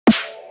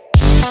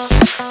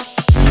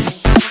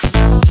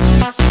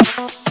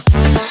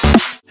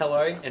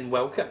Hello and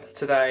welcome.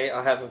 Today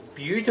I have a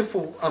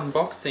beautiful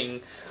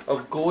unboxing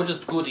of gorgeous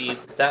goodies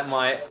that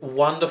my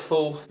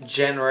wonderful,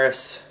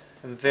 generous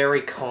and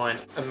very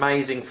kind,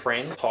 amazing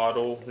friend,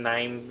 title,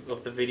 name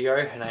of the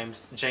video, her name's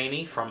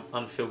Jeannie from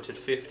Unfiltered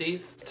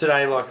Fifties.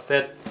 Today, like I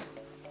said,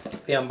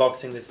 be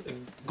unboxing this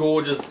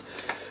gorgeous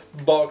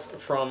box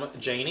from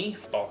Jeannie.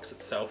 The box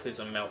itself is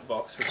a melt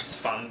box, which is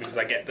fun because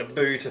I get the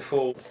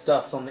beautiful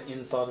stuffs on the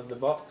inside of the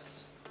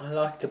box. I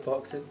like the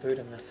box at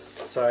Budamus.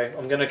 So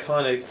I'm going to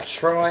kind of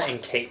try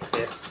and keep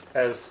this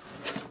as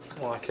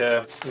like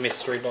a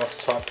mystery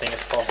box type thing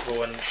as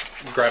possible and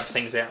grab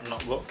things out and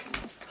not look.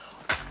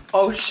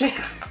 Oh shit!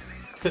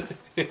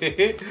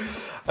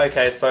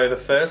 Okay, so the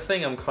first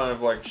thing I'm kind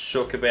of like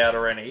shook about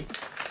already,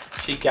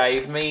 she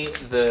gave me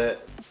the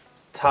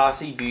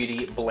Tati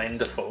Beauty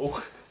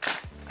Blenderful.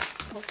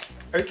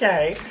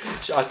 Okay.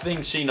 I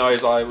think she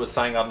knows I was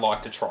saying I'd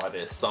like to try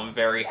this, so I'm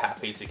very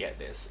happy to get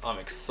this. I'm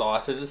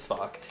excited as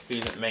fuck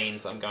because it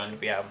means I'm going to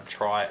be able to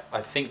try it.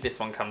 I think this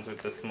one comes with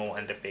the small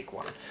and the big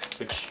one,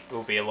 which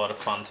will be a lot of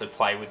fun to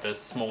play with the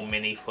small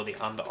mini for the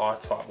under eye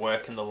type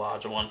work and the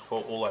larger one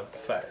for all over the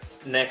face.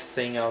 Next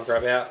thing I'll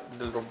grab out,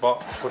 the little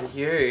box. What are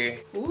you?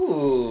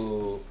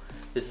 Ooh,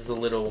 this is a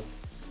little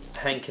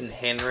Hank and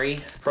Henry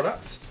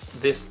product.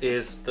 This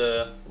is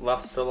the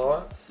luster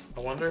lights. I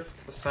wonder if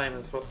it's the same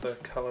as what the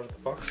colour of the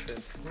box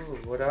is. Ooh,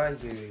 what are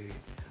you?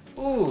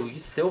 Ooh, you're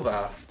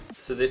silver.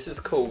 So this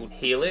is called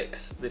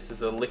Helix. This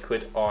is a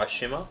liquid eye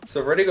shimmer. So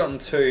I've already gotten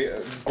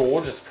two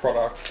gorgeous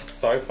products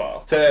so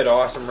far. Third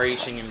item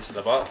reaching into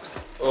the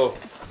box. Oh,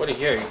 what are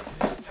you?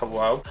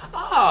 Hello.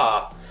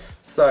 Ah!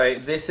 So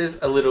this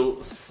is a little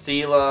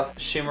Stila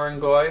Shimmer and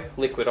Glow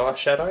liquid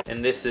eyeshadow,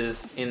 and this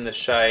is in the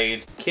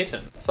shade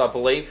Kitten. So I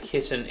believe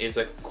Kitten is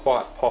a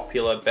quite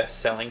popular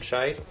best-selling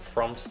shade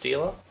from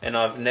Stila, and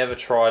I've never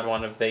tried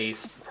one of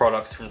these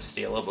products from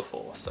Stila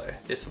before, so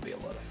this will be a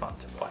lot of fun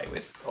to play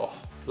with. Oh,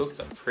 looks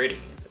so pretty.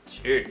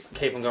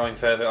 Keep on going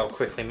further, I'll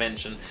quickly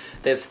mention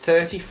there's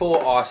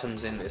 34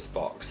 items in this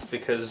box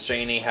because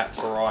Jeannie had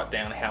to write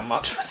down how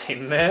much was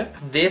in there.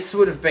 This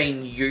would have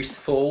been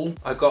useful.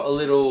 I got a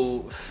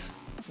little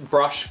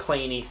brush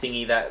cleany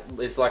thingy that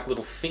is like a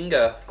little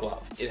finger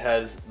glove. It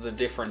has the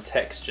different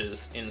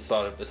textures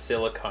inside of the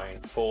silicone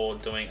for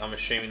doing, I'm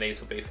assuming these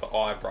will be for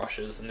eye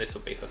brushes and this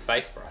will be for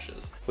face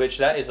brushes, which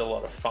that is a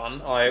lot of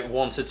fun. I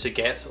wanted to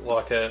get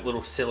like a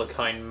little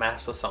silicone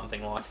mat or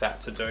something like that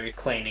to do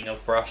cleaning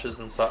of brushes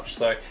and such,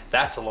 so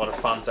that's a lot of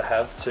fun to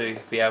have to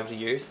be able to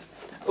use.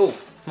 Oh,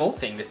 small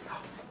thing.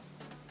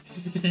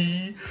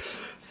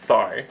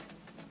 So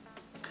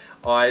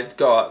I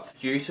got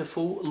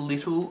beautiful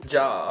little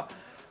jar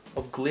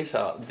of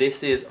glitter.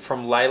 This is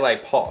from Lele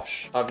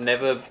Posh. I've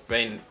never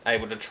been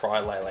able to try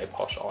Lele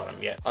Posh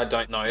item yet. I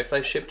don't know if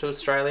they ship to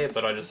Australia,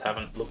 but I just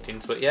haven't looked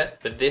into it yet.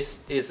 But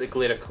this is a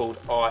glitter called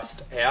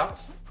Iced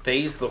Out.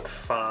 These look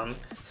fun.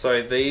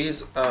 So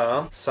these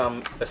are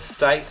some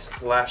estate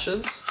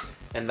lashes,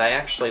 and they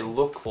actually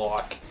look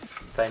like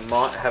they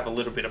might have a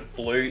little bit of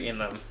blue in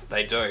them.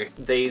 They do.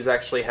 These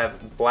actually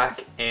have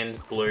black and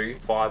blue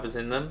fibers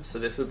in them, so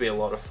this would be a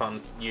lot of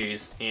fun to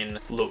use in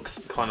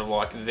looks kind of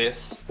like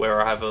this,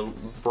 where I have a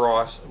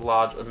bright,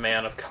 large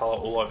amount of colour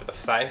all over the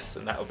face,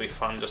 and that would be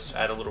fun just to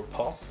add a little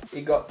pop.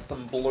 You got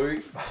some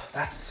blue. Oh,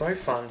 that's so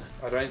fun.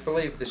 I don't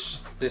believe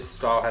this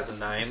style has a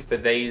name,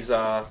 but these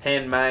are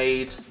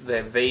handmade,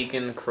 they're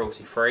vegan,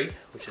 cruelty-free,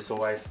 which is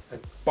always a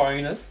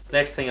bonus.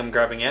 Next thing I'm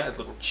grabbing out, a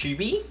little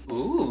tubey.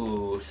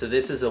 Ooh, so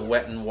this is a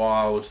Wet n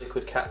Wild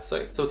liquid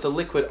catsuit. So it's a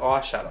liquid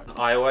eyeshadow.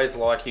 I always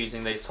like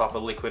using these type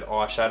of liquid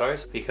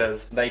eyeshadows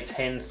because they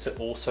tend to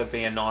also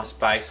be a nice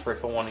base for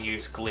if I want to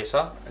use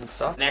glitter and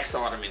stuff. Next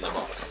item in the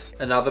box.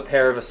 Another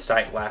pair of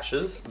estate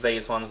lashes.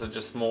 These ones are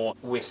just more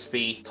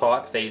wispy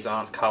type. These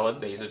aren't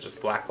coloured, these are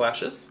just black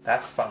lashes.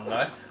 That's fun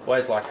though.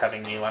 Always like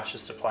having new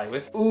lashes to play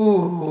with.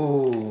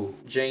 Ooh!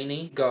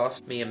 Jeannie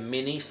got me a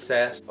mini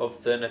set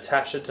of the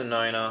Natasha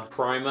Denona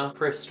Chroma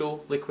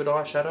Crystal liquid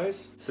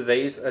eyeshadows. So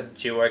these are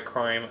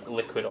duochrome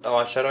liquid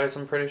eyeshadows,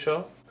 I'm pretty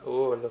sure.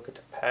 Oh, look at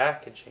the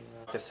packaging.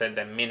 Like I said,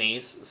 they're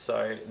minis.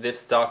 So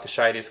this darker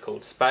shade is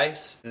called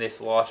Space, and this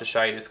lighter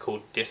shade is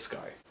called Disco.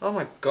 Oh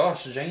my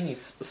gosh,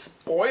 Jeannie's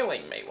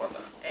spoiling me. What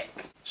the heck?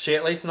 She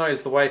at least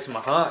knows the way to my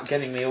heart,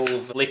 getting me all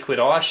of the liquid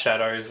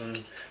eyeshadows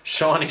and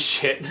shiny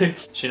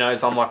shit. She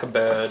knows I'm like a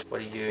bird. What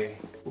are you?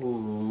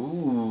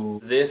 Ooh.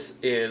 This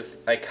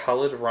is a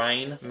Coloured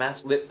Rain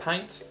matte lip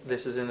paint.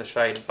 This is in the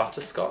shade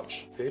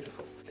Butterscotch.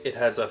 Beautiful. It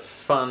has a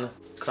fun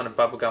kind of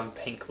bubblegum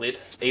pink lid.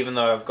 Even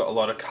though I've got a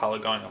lot of colour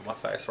going on my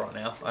face right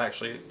now, I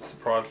actually,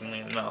 surprisingly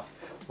enough,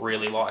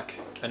 really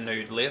like a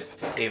nude lip,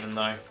 even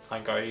though I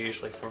go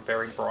usually for a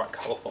very bright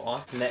colourful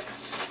eye.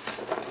 Next.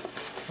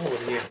 Oh,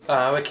 what are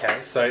you? Okay,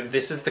 so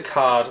this is the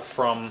card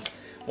from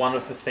one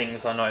of the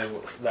things I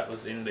know that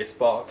was in this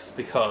box,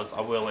 because I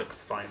will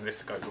explain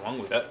this goes along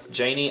with it.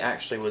 Jeannie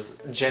actually was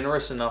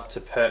generous enough to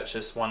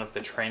purchase one of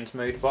the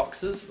Trendmood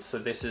boxes. So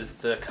this is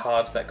the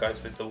card that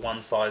goes with the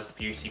one size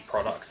beauty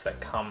products that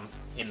come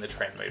in the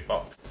Trendmood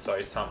box. So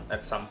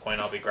at some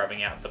point I'll be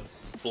grabbing out the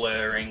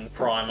blurring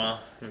primer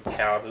and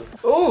powders.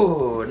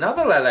 Ooh,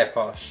 another Lele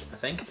Posh. I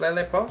think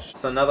Lele Posh.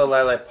 So another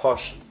Lele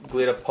Posh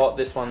glitter pot.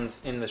 This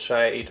one's in the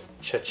shade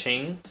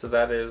Cha-Ching. So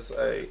that is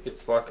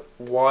it's like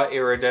white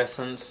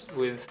iridescent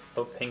with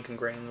a pink and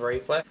green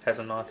reflex. Has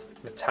a nice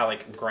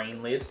metallic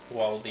green lid,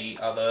 while the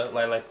other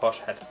Lele Posh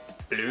had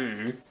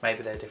blue.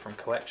 Maybe they're different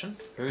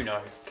collections. Who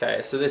knows?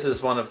 Okay, so this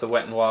is one of the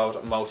Wet n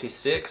Wild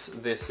multi-sticks.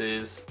 This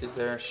is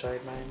there a shade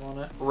name on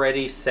it?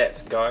 Ready,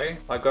 Set, Go.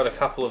 I got a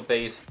couple of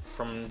these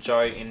from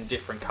G.O.A.T in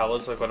different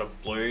colours. I got a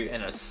blue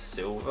and a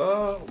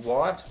silver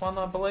white one,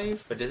 I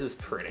believe. But this is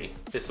pretty.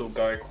 This will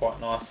go quite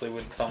nicely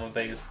with some of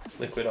these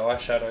liquid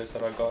eyeshadows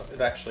that I got.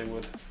 It actually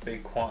would be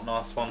quite a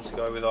nice one to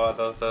go with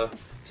either the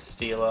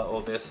Steeler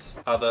or this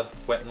other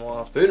Wet n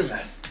Wild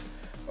Budapest.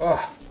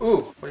 Oh,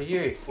 ooh, what are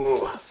you?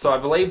 Ooh. So I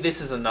believe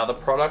this is another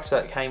product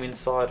that came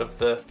inside of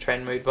the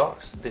Trendmood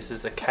box. This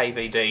is a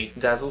KVD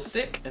Dazzle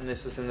Stick, and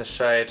this is in the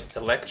shade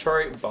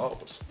Electro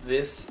Bold.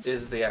 This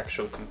is the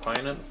actual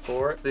component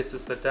for it. This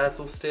is the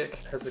Dazzle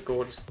Stick. It has a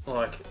gorgeous,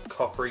 like,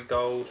 coppery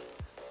gold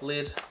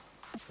lid,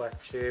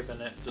 black tube,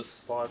 and it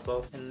just slides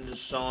off. And the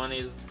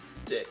shiny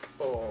stick.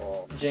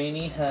 Oh,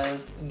 Jeannie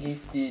has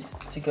gifted,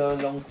 to go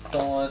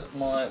alongside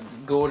my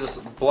gorgeous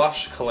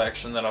blush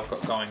collection that I've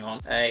got going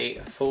on, a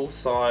full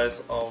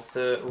size of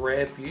the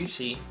Rare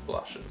Beauty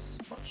blushes.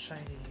 What shade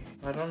are you?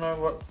 I don't know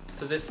what.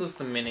 So this was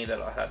the mini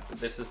that I had, but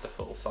this is the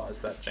full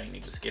size that Jeannie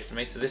just gifted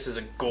me. So this is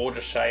a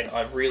gorgeous shade.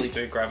 I really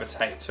do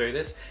gravitate to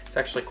this. It's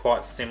actually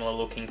quite similar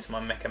looking to my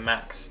Mecca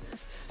Max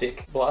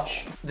stick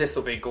blush. This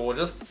will be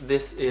gorgeous.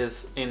 This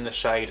is in the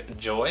shade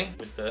Joy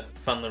with the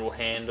fun little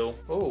handle.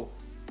 Oh,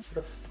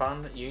 what a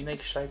fun,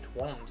 unique shaped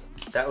wand.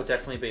 That will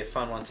definitely be a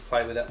fun one to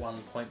play with at one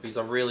point, because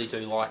I really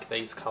do like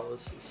these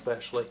colours,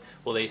 especially,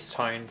 or these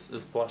tones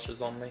as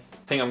blushes on me. I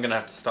think I'm going to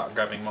have to start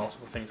grabbing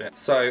multiple things out.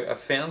 So I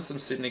found some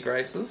Sydney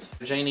Graces.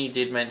 Jeannie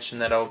did mention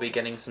that I'll be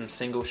getting some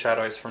single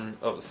shadows from,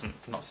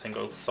 not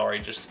single, sorry,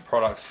 just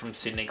products from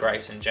Sydney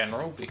Grace in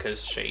general,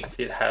 because she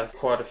did have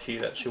quite a few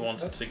that she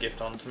wanted to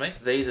gift on to me.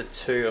 These are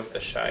two of the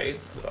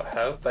shades that I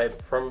have. They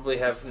probably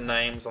have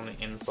names on the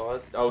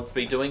insides. I'll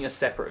be doing a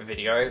separate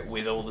video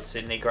with all the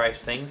Sydney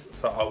Grace things,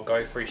 so I'll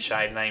go through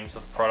shade names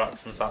of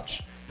products and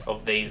such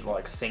of these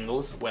like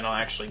singles when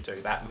I actually do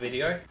that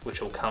video,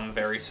 which will come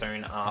very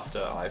soon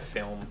after I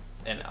film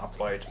and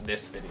upload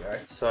this video.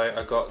 So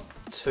I got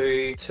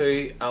two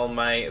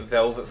Almay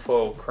Velvet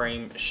Foil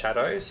Cream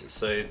shadows.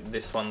 So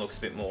this one looks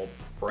a bit more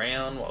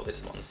brown, while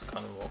this one's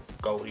kind of more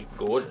goldy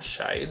gorgeous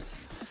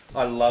shades.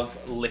 I love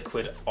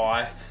liquid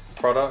eye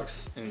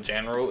products in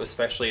general,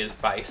 especially as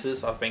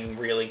bases. I've been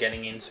really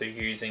getting into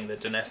using the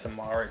Danessa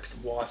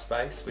Myricks white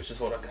base, which is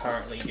what I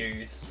currently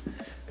use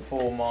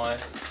for my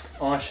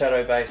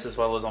eyeshadow base as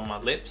well as on my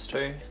lips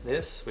too.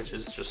 This, which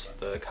is just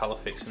the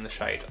ColorFix in the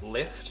shade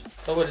Lift.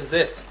 Oh, what is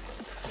this?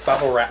 It's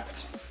bubble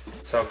wrapped.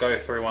 So I'll go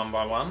through one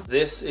by one.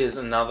 This is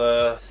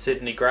another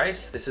Sydney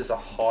Grace. This is a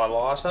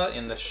highlighter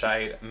in the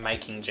shade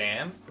Making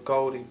Jam.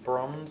 Goldy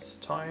bronze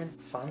tone.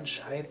 Fun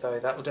shade though.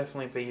 That will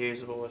definitely be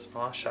usable as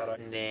eyeshadow.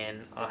 And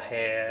then I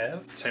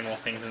have two more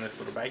things in this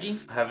little baggie.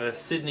 I have a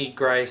Sydney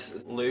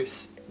Grace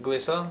loose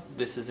glitter.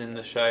 This is in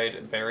the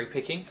shade Berry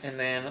Picking. And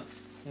then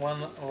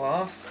one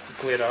last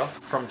glitter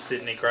from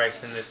Sydney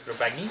Grace in this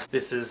little baggie.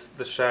 This is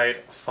the shade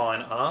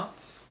Fine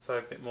Arts. So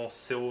a bit more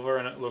silver,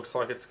 and it looks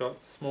like it's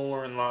got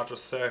smaller and larger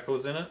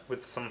circles in it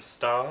with some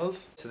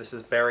stars. So this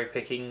is Berry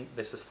Picking,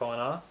 this is Fine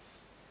Arts.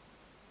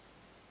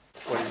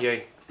 What are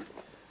you?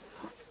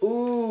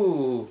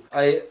 Ooh,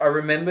 I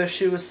remember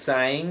she was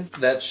saying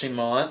that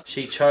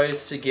she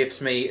chose to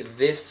gift me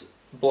this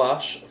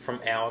blush from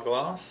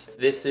Hourglass.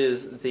 This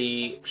is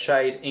the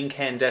shade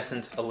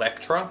Incandescent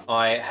Electra.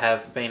 I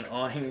have been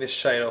eyeing this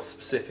shade off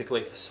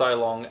specifically for so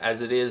long,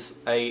 as it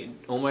is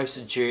almost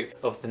a dupe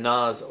of the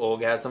NARS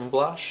Orgasm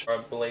blush. I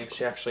believe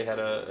she actually had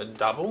a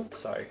double,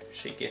 so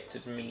she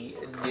gifted me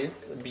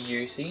this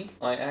beauty.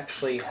 I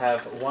actually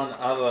have one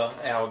other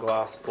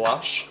Hourglass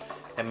blush,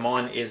 and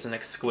mine is an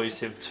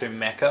exclusive to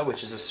Mecca,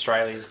 which is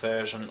Australia's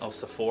version of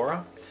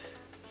Sephora.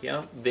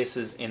 Here, this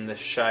is in the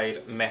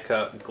shade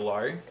Mecca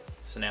Glow.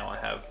 So now I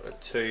have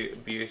two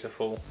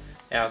beautiful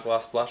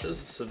Hourglass blushes.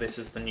 So this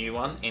is the new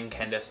one,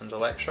 Incandescent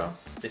Electra.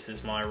 This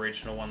is my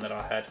original one that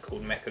I had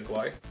called Mecca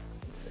Glow.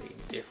 Let's see,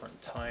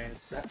 different tones.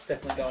 That's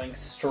definitely going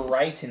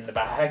straight in the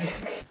bag.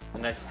 The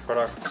next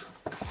product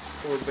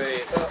would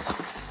be,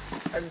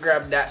 I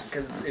grabbed that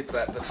because it's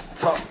at the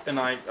top and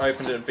I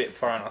opened it a bit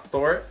far and I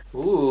saw it.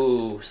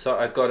 Ooh, so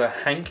I got a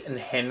Hank and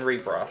Henry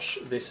brush.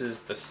 This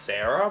is the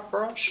Sarah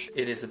brush.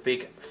 It is a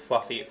big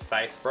fluffy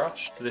face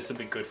brush. So this would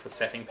be good for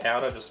setting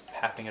powder, just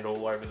papping it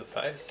all over the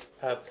face.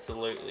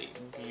 Absolutely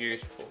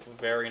beautiful,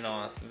 very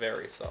nice,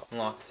 very soft. And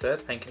like I said,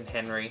 Hank and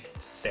Henry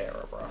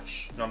Sarah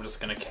brush. And I'm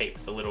just gonna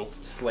keep the little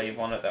sleeve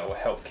on it that will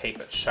help keep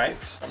it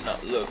shaped. I'm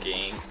not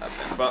looking at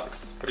the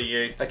box. What are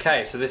you?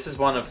 Okay, so this is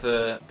one of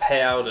the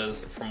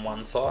powders from One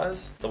one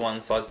size. The One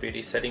Size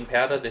Beauty setting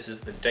powder. This is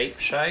the deep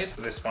shade.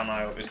 This one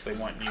I obviously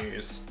won't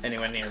use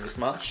anywhere near as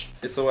much.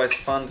 It's always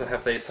fun to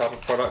have these type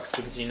of products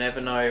because you never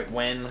know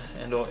when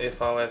and or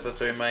if I'll ever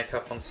do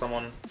makeup on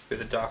someone with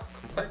a darker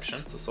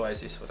complexion. So it's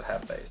always useful to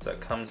have these. So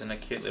it comes in a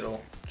cute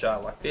little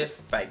jar like this,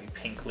 baby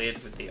pink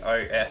lid with the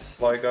OS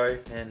logo,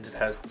 and it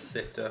has the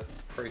sifter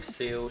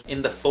pre-sealed.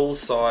 In the full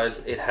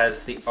size, it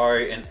has the O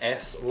and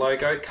S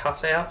logo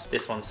cut out.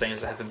 This one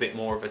seems to have a bit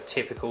more of a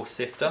typical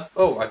sifter.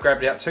 Oh, I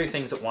grabbed out two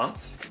things at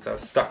once, so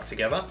it's stuck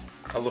together.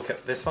 I'll look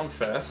at this one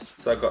first.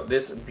 So I've got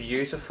this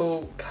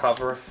beautiful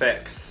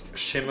ColorFix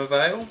shimmer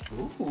veil.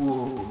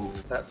 Ooh,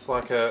 that's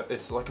like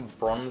it's like a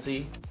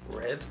bronzy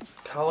red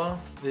color.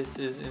 This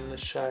is in the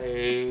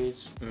shade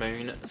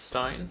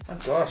Moonstone. Oh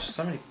gosh,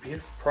 so many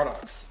beautiful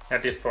products. Now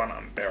this one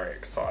I'm very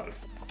excited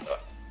for.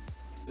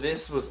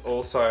 This was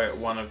also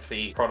one of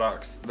the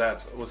products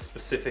that was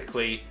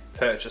specifically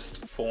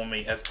purchased for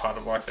me as part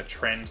of like the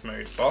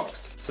Trendmood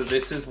box. So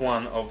this is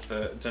one of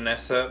the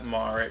Danessa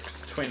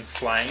Myricks Twin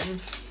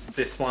Flames.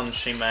 This one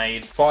she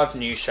made 5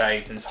 new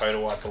shades in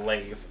total, I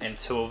believe, and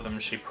 2 of them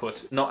she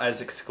put not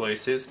as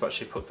exclusives, but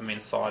she put them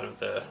inside of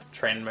the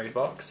Trendmood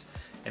box.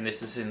 And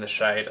this is in the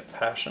shade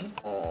Passion.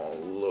 Oh,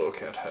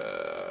 look at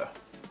her.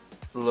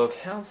 Look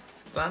how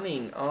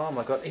stunning. Oh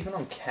my god, even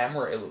on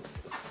camera it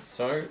looks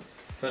so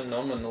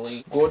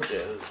phenomenally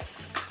gorgeous.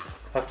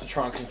 I have to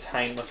try and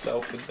contain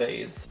myself with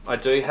these. I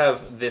do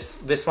have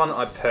this one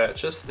I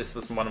purchased. This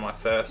was one of my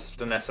first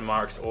Danessa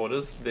Myricks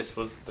orders. This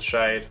was the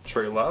shade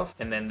True Love.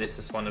 And then this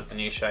is one of the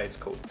new shades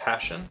called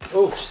Passion.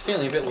 Oh, she's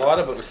feeling a bit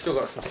lighter, but we've still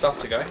got some stuff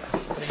to go.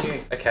 What are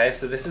you? Okay,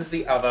 so this is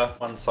the other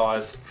one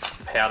size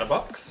powder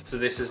box. So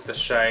this is the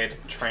shade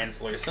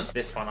Translucent.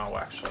 This one I'll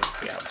actually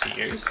be able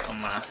to use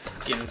on my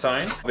skin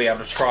tone. I'll be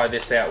able to try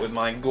this out with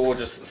my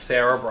gorgeous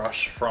Sarah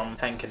brush from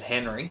Hank and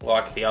Henry.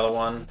 Like the other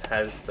one,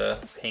 has the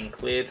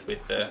pink lid with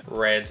the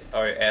red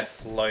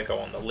OS logo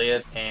on the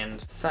lid, and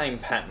same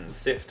pattern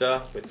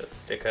sifter with the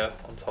sticker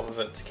on top of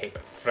it to keep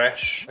it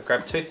fresh. I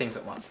grabbed 2 things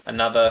at once.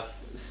 Another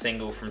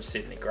single from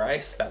Sydney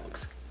Grace that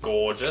looks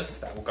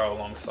gorgeous. That will go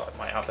alongside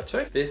my other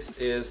 2. This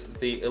is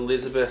the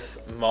Elizabeth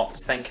Mott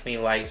Thank Me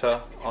Later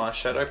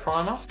eyeshadow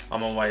primer.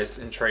 I'm always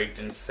intrigued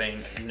in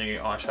seeing new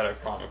eyeshadow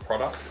primer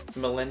products.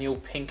 Millennial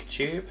Pink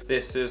Tube.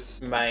 This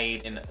is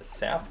made in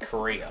South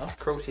Korea.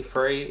 Cruelty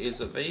free. Is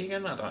it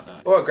vegan? I don't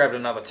know. Oh, I grabbed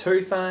another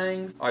 2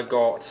 things. I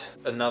got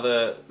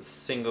another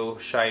single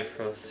shade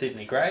for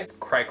Sydney Cray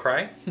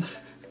Cray.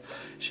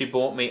 She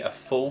bought me a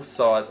full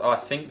size. I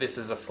think this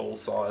is a full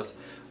size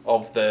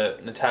of the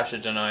Natasha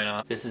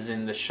Denona. This is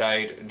in the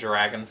shade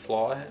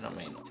Dragonfly, and I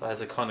mean, so it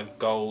has a kind of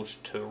gold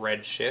to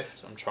red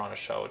shift. I'm trying to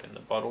show it in the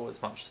bottle as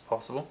much as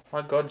possible.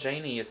 My god,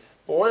 Jeannie, you're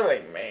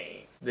spoiling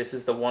me. This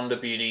is the Wonder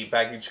Beauty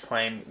Baggage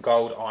Claim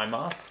Gold Eye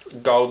Mask.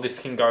 Gold, this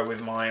can go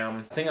with my,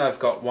 I think I've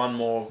got one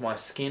more of my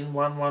Skin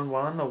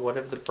 111 or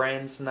whatever the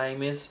brand's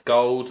name is.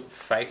 Gold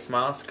face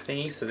mask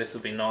thingy, so this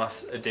will be a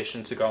nice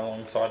addition to go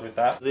alongside with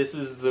that. This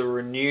is the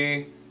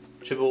Renew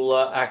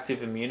Chibula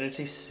Active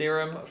Immunity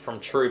Serum from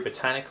True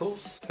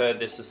Botanicals. Heard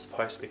this is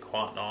supposed to be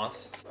quite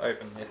nice. Let's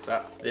open this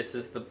up. This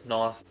is the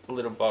nice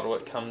little bottle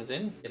it comes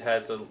in. It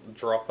has a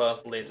dropper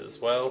lid as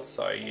well,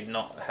 so you're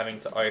not having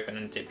to open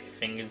and dip your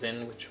fingers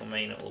in, which will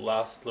mean it will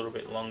last a little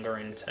bit longer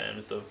in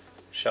terms of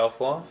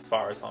shelf life, as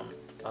far as I'm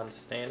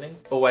understanding.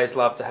 Always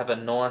love to have a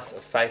nice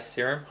face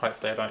serum.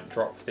 Hopefully I don't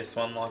drop this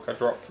one like I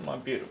dropped my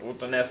beautiful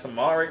Danessa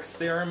Myricks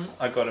serum.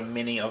 I got a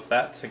mini of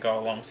that to go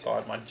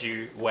alongside my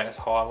G.O.A.T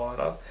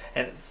highlighter,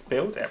 and it's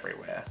spilled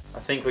everywhere. I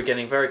think we're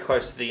getting very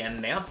close to the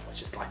end now,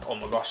 which is like, oh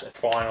my gosh,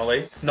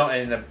 finally. Not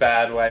in a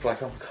bad way. It's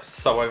like, oh my god, it's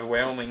so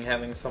overwhelming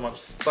having so much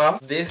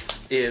stuff.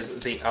 This is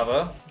the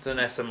other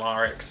Danessa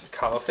Myricks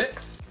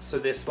ColorFix. So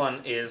this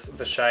one is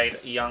the shade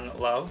Young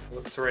Love.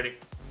 Looks already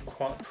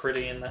quite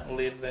pretty in that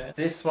lid there.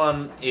 This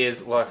one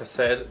is, like I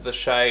said, the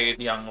shade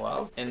Young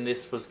Love, and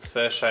this was the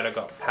first shade I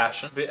got,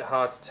 Passion. A bit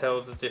hard to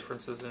tell the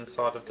differences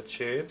inside of the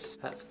tubes.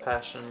 That's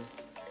Passion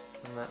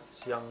and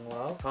that's Young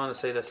Love. Kind of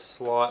see they're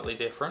slightly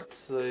different.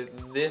 So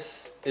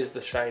this is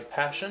the shade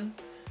Passion,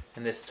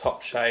 and this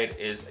top shade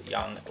is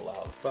Young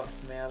Love.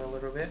 Buff them out a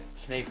little bit.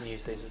 You can even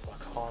use these as like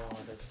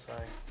highlighters, so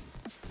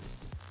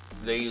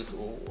these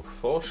will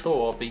for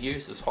sure be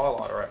used as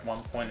highlighter at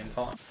one point in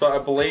time. So I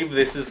believe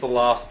this is the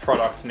last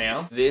product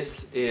now.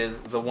 This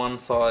is the One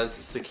Size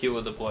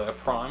Secure the Blur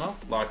Primer.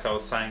 Like I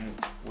was saying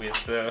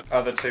with the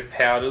other 2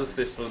 powders,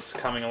 this was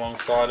coming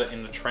alongside it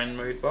in the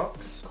Trendmood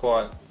box.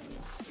 Quite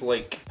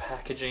sleek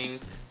packaging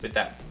with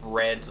that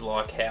red,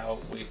 like how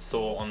we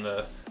saw on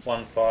the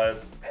One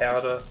Size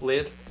powder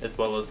lid, as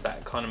well as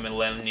that kind of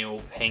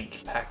millennial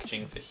pink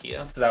packaging for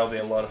here. So that'll be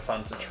a lot of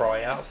fun to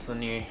try out, the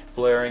new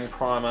blurring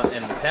primer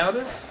and the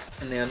powders.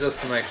 And now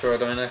just to make sure I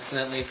don't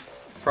accidentally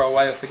throw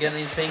away or forget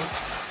anything,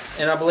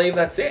 and I believe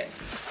that's it.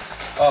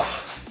 Oh,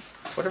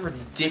 what a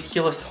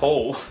ridiculous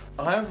haul.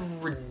 I have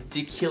a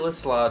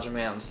ridiculous large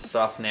amount of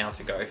stuff now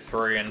to go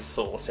through and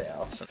sort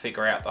out and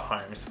figure out the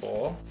homes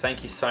for.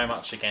 Thank you so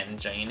much again,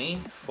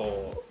 Jeannie,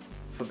 for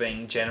for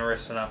being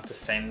generous enough to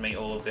send me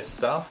all of this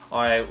stuff.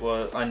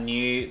 I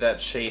knew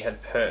that she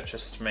had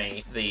purchased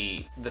me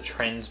the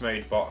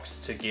Trendmood box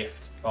to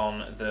gift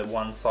on the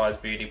One Size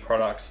Beauty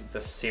products,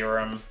 the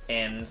serum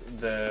and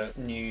the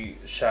new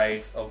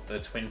shades of the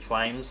Twin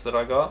Flames that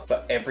I got,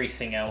 but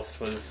everything else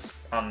was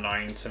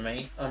unknown to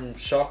me. I'm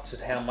shocked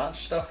at how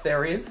much stuff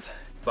there is.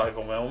 It's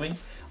overwhelming.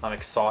 I'm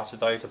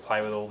excited though to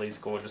play with all these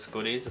gorgeous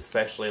goodies,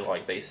 especially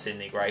like these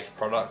Sydney Grace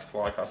products.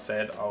 Like I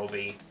said, I'll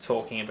be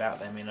talking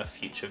about them in a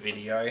future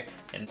video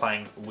and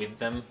playing with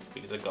them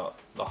because I got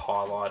the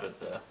highlight of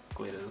the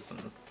glitters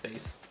and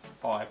these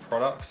eye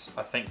products.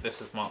 I think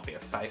this might be a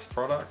face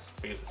product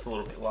because it's a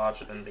little bit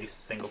larger than these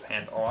single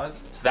pan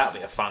eyes. So that'll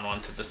be a fun one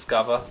to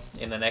discover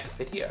in the next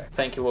video.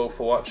 Thank you all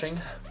for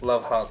watching.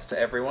 Love hearts to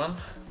everyone.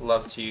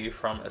 Love to you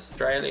from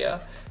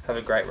Australia. Have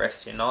a great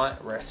rest of your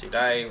night, rest of your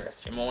day,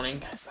 rest of your morning.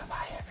 Bye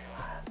bye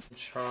everyone. I'm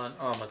trying,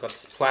 oh my god,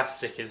 this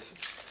plastic is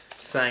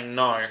saying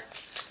no,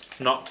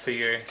 not for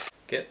you.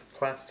 Get the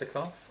plastic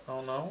off,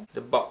 oh no.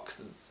 The box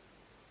is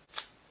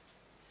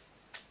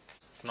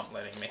not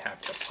letting me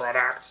have the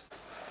product.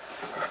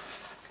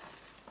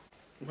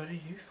 What are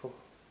you for?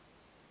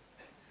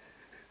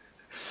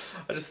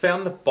 I just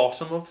found the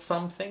bottom of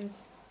something.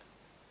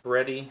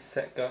 Ready,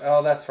 set, go.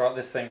 Oh, that's right,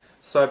 this thing.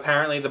 So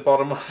apparently the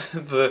bottom of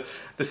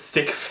the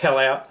stick fell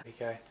out. There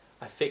we go.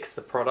 I fixed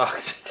the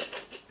product.